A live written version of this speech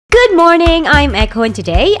Good morning, I'm Echo and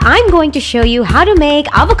today I'm going to show you how to make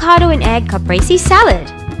avocado and egg caprese salad.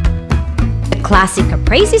 The classic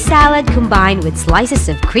caprese salad combined with slices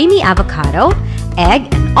of creamy avocado, egg,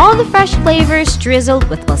 and all the fresh flavors drizzled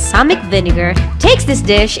with balsamic vinegar takes this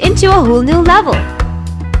dish into a whole new level.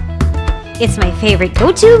 It's my favorite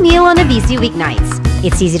go-to meal on a busy weeknights.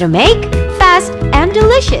 It's easy to make, fast, and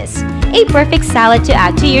delicious. A perfect salad to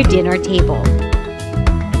add to your dinner table.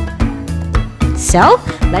 So,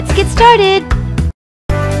 let's get started!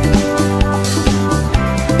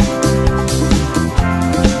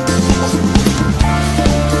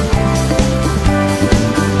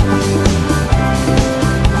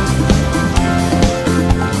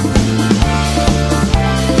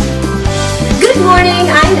 Good morning,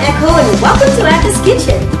 I'm Echo and welcome to Echo's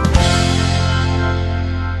Kitchen!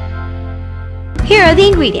 Here are the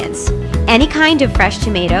ingredients. Any kind of fresh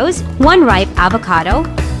tomatoes, 1 ripe avocado,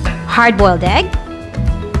 hard-boiled egg,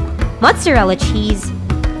 mozzarella cheese,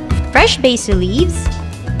 fresh basil leaves,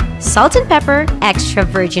 salt and pepper, extra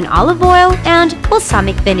virgin olive oil, and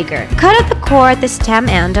balsamic vinegar. Cut at the core at the stem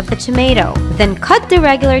end of the tomato. Then cut the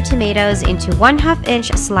regular tomatoes into 1/2 inch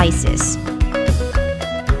slices.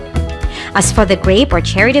 As for the grape or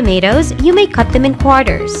cherry tomatoes, you may cut them in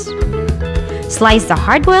quarters. Slice the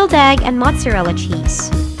hard-boiled egg and mozzarella cheese.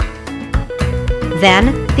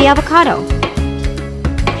 Then, the avocado.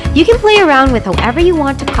 You can play around with however you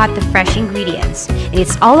want to cut the fresh ingredients, and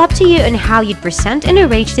it's all up to you on how you'd present and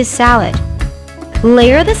arrange this salad.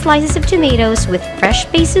 Layer the slices of tomatoes with fresh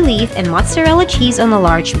basil leaf and mozzarella cheese on a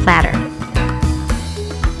large platter.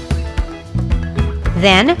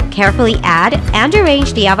 Then, carefully add and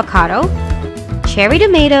arrange the avocado, cherry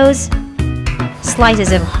tomatoes,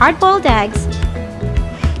 slices of hard-boiled eggs.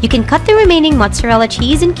 You can cut the remaining mozzarella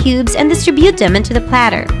cheese in cubes and distribute them into the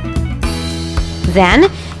platter.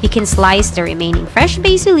 Then, you can slice the remaining fresh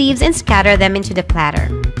basil leaves and scatter them into the platter.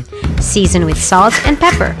 Season with salt and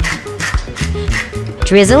pepper.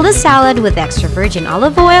 Drizzle the salad with extra virgin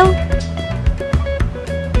olive oil.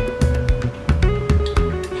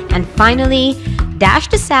 And finally, dash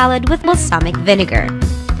the salad with balsamic vinegar.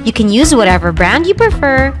 You can use whatever brand you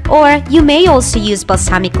prefer, or you may also use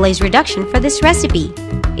balsamic glaze reduction for this recipe.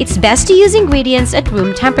 It's best to use ingredients at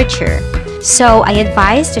room temperature. So I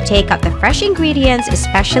advise to take out the fresh ingredients,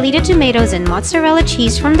 especially the tomatoes and mozzarella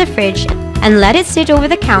cheese from the fridge, and let it sit over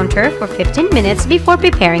the counter for 15 minutes before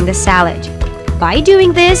preparing the salad. By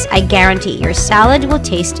doing this, I guarantee your salad will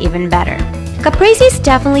taste even better. Caprese is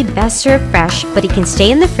definitely best served fresh, but it can stay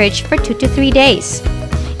in the fridge for 2 to 3 days.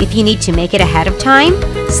 If you need to make it ahead of time,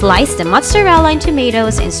 slice the mozzarella and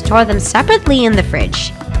tomatoes and store them separately in the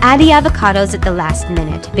fridge. Add the avocados at the last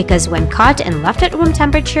minute because when cut and left at room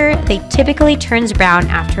temperature, they typically turn brown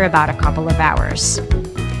after about a couple of hours.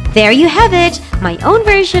 There you have it, my own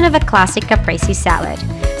version of a classic caprese salad.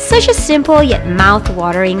 Such a simple yet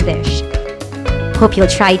mouth-watering dish. Hope you'll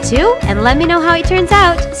try too and let me know how it turns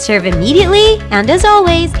out. Serve immediately and as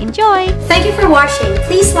always, enjoy! Thank you for watching.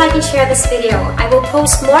 Please like and share this video. I will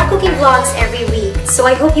post more cooking vlogs every week, so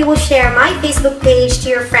I hope you will share my Facebook page to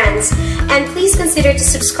your friends. And please consider to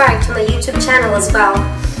subscribe to my YouTube channel as well.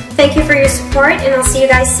 Thank you for your support and I'll see you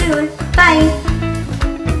guys soon. Bye!